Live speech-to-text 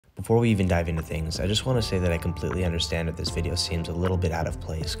Before we even dive into things, I just want to say that I completely understand if this video seems a little bit out of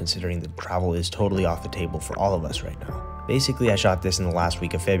place, considering that travel is totally off the table for all of us right now. Basically, I shot this in the last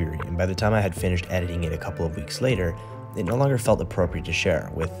week of February, and by the time I had finished editing it a couple of weeks later, it no longer felt appropriate to share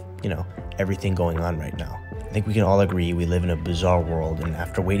with, everything going on right now. I think we can all agree we live in a bizarre world, and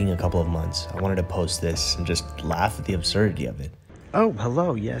after waiting a couple of months, I wanted to post this and just laugh at the absurdity of it. Oh,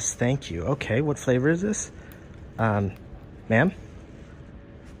 hello, yes, thank you. Okay, what flavor is this? Ma'am?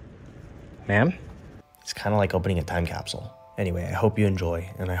 Ma'am? It's kind of like opening a time capsule. Anyway, I hope you enjoy,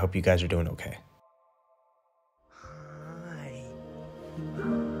 and I hope you guys are doing okay.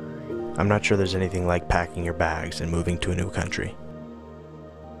 I'm not sure there's anything like packing your bags and moving to a new country.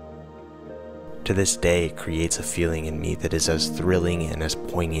 To this day, it creates a feeling in me that is as thrilling and as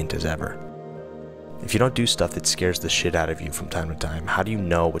poignant as ever. If you don't do stuff that scares the shit out of you from time to time, how do you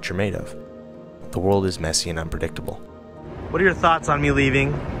know what you're made of? The world is messy and unpredictable. What are your thoughts on me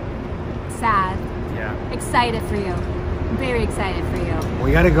leaving? Sad. Yeah. Excited for you. Very excited for you.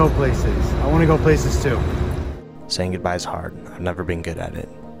 We gotta go places. I wanna go places too. Saying goodbye is hard. I've never been good at it.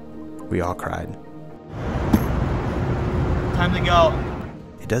 We all cried. Time to go.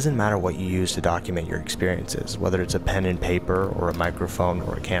 It doesn't matter what you use to document your experiences, whether it's a pen and paper or a microphone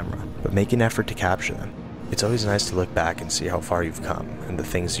or a camera, but make an effort to capture them. It's always nice to look back and see how far you've come and the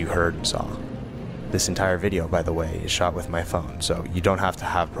things you heard and saw. This entire video, by the way, is shot with my phone, so you don't have to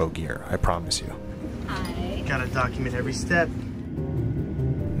have pro gear, I promise you. You gotta document every step.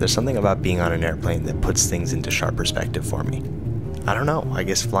 There's something about being on an airplane that puts things into sharp perspective for me. I don't know, I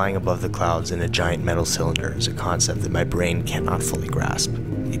guess flying above the clouds in a giant metal cylinder is a concept that my brain cannot fully grasp.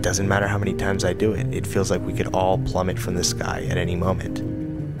 It doesn't matter how many times I do it, it feels like we could all plummet from the sky at any moment.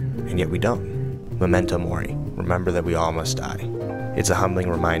 And yet we don't. Memento mori, remember that we all must die. It's a humbling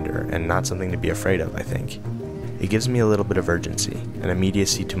reminder, and not something to be afraid of, I think. It gives me a little bit of urgency, an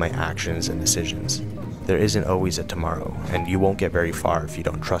immediacy to my actions and decisions. There isn't always a tomorrow, and you won't get very far if you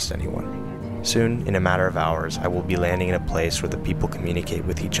don't trust anyone. Soon, in a matter of hours, I will be landing in a place where the people communicate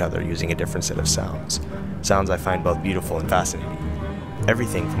with each other using a different set of sounds. Sounds I find both beautiful and fascinating.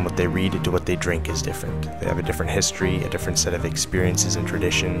 Everything from what they read to what they drink is different. They have a different history, a different set of experiences and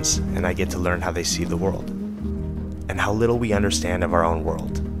traditions, and I get to learn how they see the world. And how little we understand of our own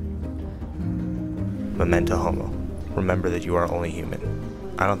world. Memento homo. Remember that you are only human.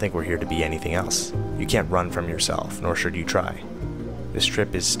 I don't think we're here to be anything else. You can't run from yourself, nor should you try. This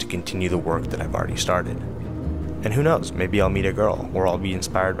trip is to continue the work that I've already started. And who knows, maybe I'll meet a girl, or I'll be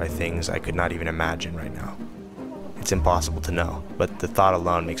inspired by things I could not even imagine right now. It's impossible to know, but the thought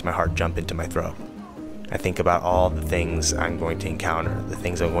alone makes my heart jump into my throat. I think about all the things I'm going to encounter, the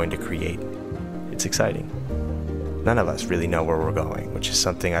things I'm going to create. It's exciting. None of us really know where we're going, which is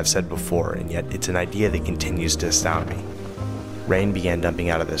something I've said before, and yet it's an idea that continues to astound me. Rain began dumping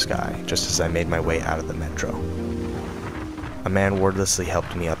out of the sky, just as I made my way out of the metro. A man wordlessly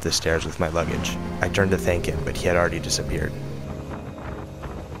helped me up the stairs with my luggage. I turned to thank him, but he had already disappeared.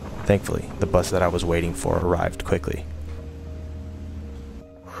 Thankfully, the bus that I was waiting for arrived quickly.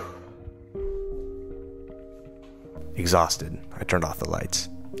 Exhausted, I turned off the lights.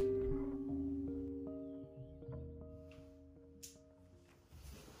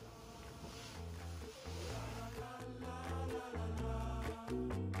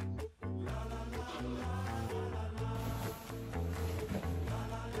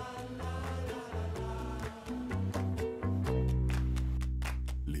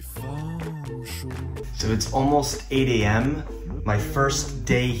 So it's almost 8 a.m., my first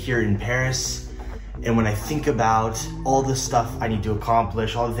day here in Paris, and when I think about all the stuff I need to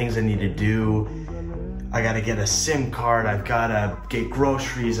accomplish, all the things I need to do, I gotta get a SIM card, I've gotta get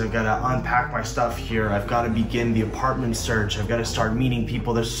groceries, I've gotta unpack my stuff here, I've gotta begin the apartment search, I've gotta start meeting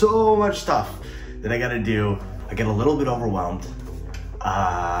people, there's so much stuff that I gotta do. I get a little bit overwhelmed,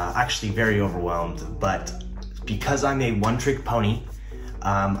 actually very overwhelmed, but because I'm a one-trick pony,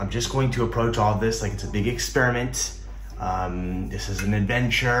 I'm just going to approach all of this like it's a big experiment. This is an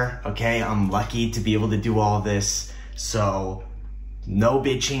adventure, okay? I'm lucky to be able to do all of this, so no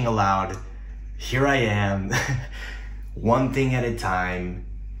bitching allowed. Here I am, one thing at a time.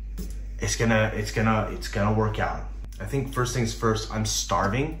 It's gonna work out. I think first things first, I'm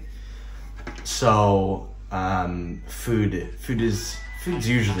starving, so food's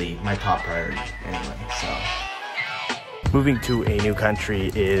usually my top priority anyway. So. Moving to a new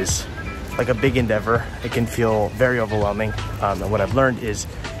country is like a big endeavor. It can feel very overwhelming. And what I've learned is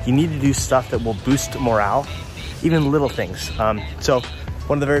you need to do stuff that will boost morale, even little things. So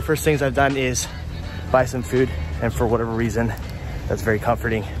one of the very first things I've done is buy some food. And for whatever reason, that's very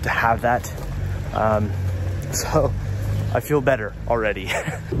comforting to have that. So I feel better already.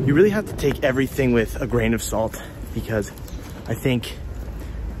 You really have to take everything with a grain of salt, because I think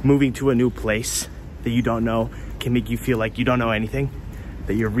moving to a new place that you don't know can make you feel like you don't know anything,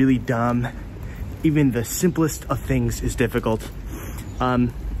 that you're really dumb. Even the simplest of things is difficult.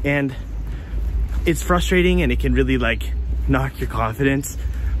 And it's frustrating, and it can really like knock your confidence,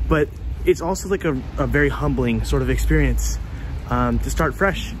 but it's also like a very humbling sort of experience to start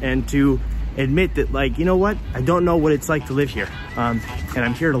fresh and to admit that, like, you know what, I don't know what it's like to live here, and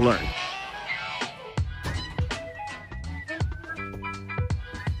I'm here to learn.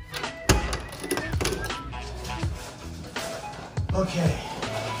 Okay.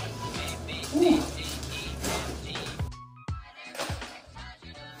 Ooh.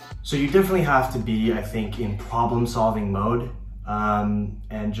 So you definitely have to be, I think, in problem-solving mode,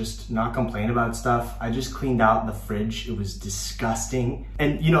 and just not complain about stuff. I just cleaned out the fridge. It was disgusting.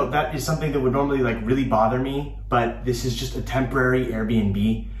 And you know, that is something that would normally like really bother me, but this is just a temporary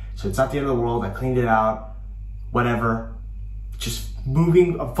Airbnb. So it's not the end of the world. I cleaned it out, whatever. Just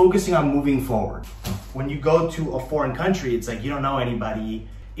focusing on moving forward. When you go to a foreign country, it's like you don't know anybody.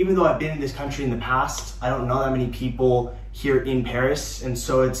 Even though I've been in this country in the past, I don't know that many people here in Paris. And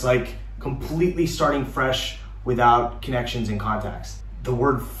so it's like completely starting fresh without connections and contacts. The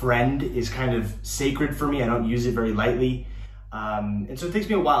word friend is kind of sacred for me. I don't use it very lightly. And so it takes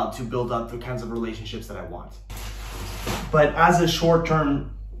me a while to build up the kinds of relationships that I want. But as a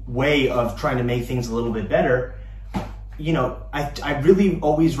short-term way of trying to make things a little bit better, you know, I really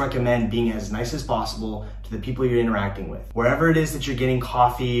always recommend being as nice as possible to the people you're interacting with. Wherever it is that you're getting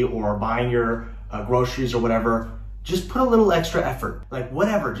coffee or buying your groceries or whatever, just put a little extra effort. Like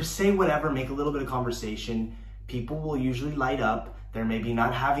whatever, just say whatever, make a little bit of conversation. People will usually light up. They're maybe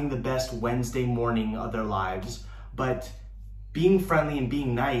not having the best Wednesday morning of their lives, but being friendly and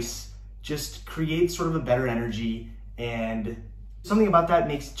being nice just creates sort of a better energy, and something about that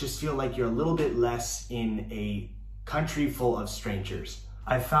makes it just feel like you're a little bit less in a country full of strangers.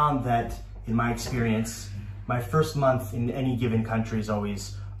 I found that in my experience, my first month in any given country is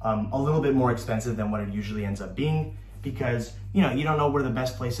always a little bit more expensive than what it usually ends up being, because you know, you don't know where the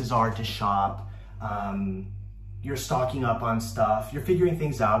best places are to shop. You're stocking up on stuff, you're figuring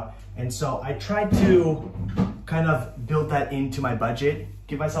things out. And so I tried to kind of build that into my budget,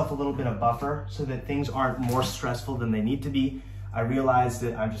 give myself a little bit of buffer so that things aren't more stressful than they need to be. I realized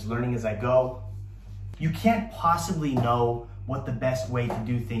that I'm just learning as I go. You can't possibly know what the best way to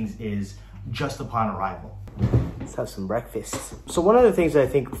do things is just upon arrival. Let's have some breakfast. So one of the things that I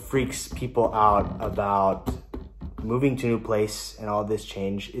think freaks people out about moving to a new place and all this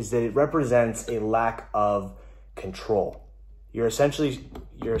change is that it represents a lack of control. You're essentially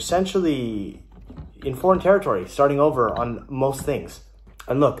in foreign territory, starting over on most things.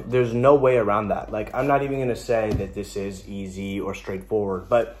 And look, there's no way around that. Like, I'm not even gonna say that this is easy or straightforward,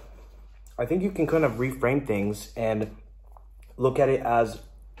 but I think you can kind of reframe things and look at it as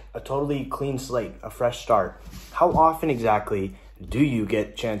a totally clean slate, a fresh start. How often exactly do you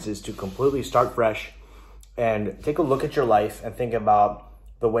get chances to completely start fresh and take a look at your life and think about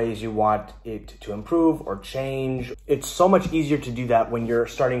the ways you want it to improve or change? It's so much easier to do that when you're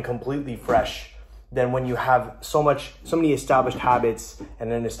starting completely fresh than when you have so many established habits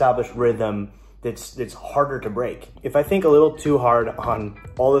and an established rhythm that's harder to break. If I think a little too hard on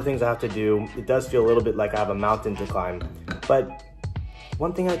all the things I have to do, it does feel a little bit like I have a mountain to climb. But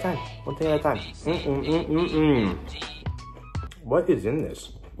one thing at a time, one thing at a time. What is in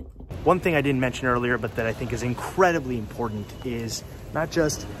this? One thing I didn't mention earlier, but that I think is incredibly important, is not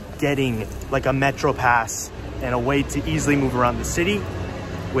just getting like a metro pass and a way to easily move around the city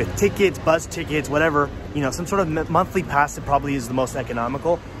with tickets, bus tickets, whatever, you know, some sort of monthly pass that probably is the most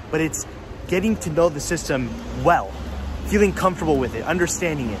economical, but it's getting to know the system well, feeling comfortable with it,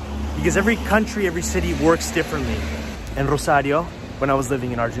 understanding it, because every country, every city works differently. In Rosario, when I was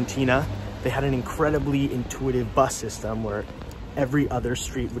living in Argentina, they had an incredibly intuitive bus system where every other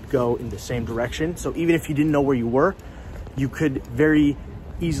street would go in the same direction. So even if you didn't know where you were, you could very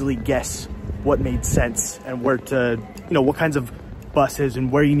easily guess what made sense and where to, you know, what kinds of buses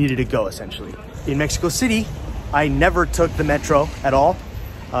and where you needed to go, essentially. In Mexico City, I never took the metro at all.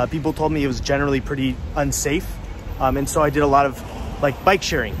 People told me it was generally pretty unsafe. And so I did a lot of like bike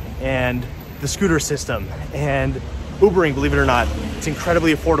sharing and the scooter system and Ubering, believe it or not. It's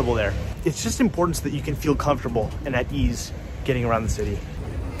incredibly affordable there. It's just important so that you can feel comfortable and at ease getting around the city.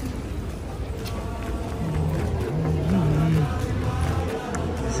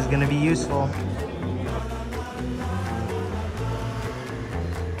 This is gonna be useful.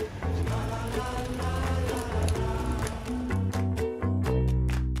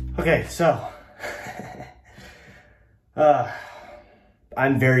 Okay, so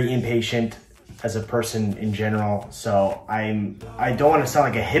I'm very impatient as a person in general, so I don't want to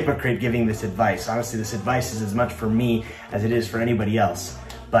sound like a hypocrite giving this advice. Honestly, this advice is as much for me as it is for anybody else.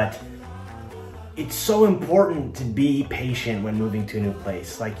 But it's so important to be patient when moving to a new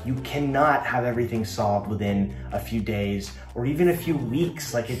place. Like, you cannot have everything solved within a few days or even a few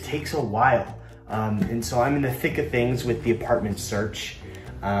weeks. Like, it takes a while. And so I'm in the thick of things with the apartment search.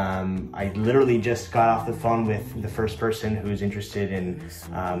 I literally just got off the phone with the first person who's interested in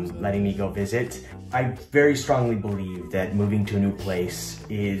letting me go visit. I very strongly believe that moving to a new place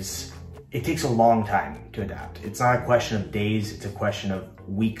it takes a long time to adapt. It's not a question of days, it's a question of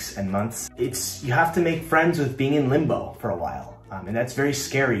weeks and months. You have to make friends with being in limbo for a while. And that's very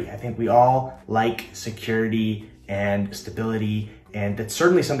scary. I think we all like security and stability, and that's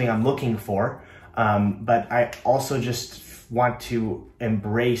certainly something I'm looking for. But I also just want to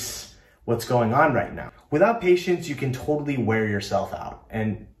embrace what's going on right now. Without patience, you can totally wear yourself out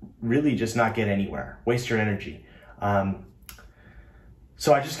and really just not get anywhere, waste your energy.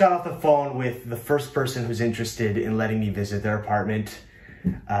 So I just got off the phone with the first person who's interested in letting me visit their apartment.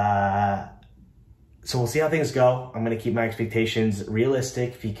 So we'll see how things go. I'm gonna keep my expectations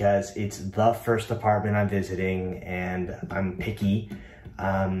realistic because it's the first apartment I'm visiting and I'm picky.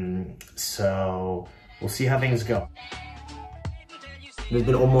 So we'll see how things go. It's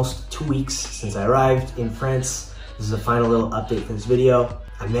been almost 2 weeks since I arrived in France. This is a final little update for this video.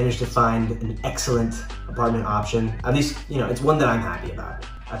 I managed to find an excellent apartment option. At least, it's one that I'm happy about.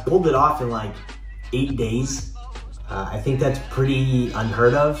 I pulled it off in like 8 days. I think that's pretty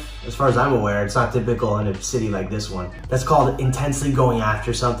unheard of. As far as I'm aware, it's not typical in a city like this one. That's called intensely going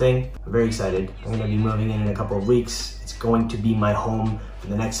after something. I'm very excited. I'm gonna be moving in a couple of weeks. It's going to be my home for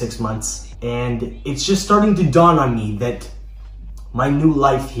the next 6 months. And it's just starting to dawn on me that my new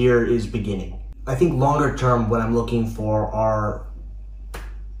life here is beginning. I think longer term, what I'm looking for are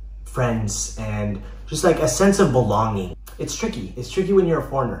friends and just like a sense of belonging. It's tricky. It's tricky when you're a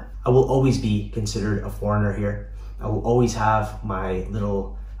foreigner. I will always be considered a foreigner here. I will always have my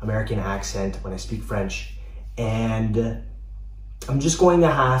little American accent when I speak French. And I'm just going to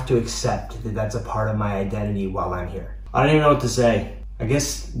have to accept that that's a part of my identity while I'm here. I don't even know what to say. I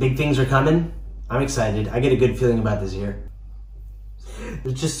guess big things are coming. I'm excited. I get a good feeling about this year.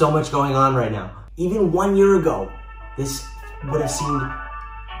 There's just so much going on right now. Even 1 year ago, this would have seemed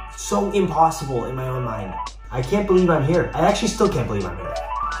so impossible in my own mind. I can't believe I'm here. I actually still can't believe I'm here.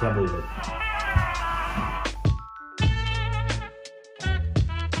 Can't believe it.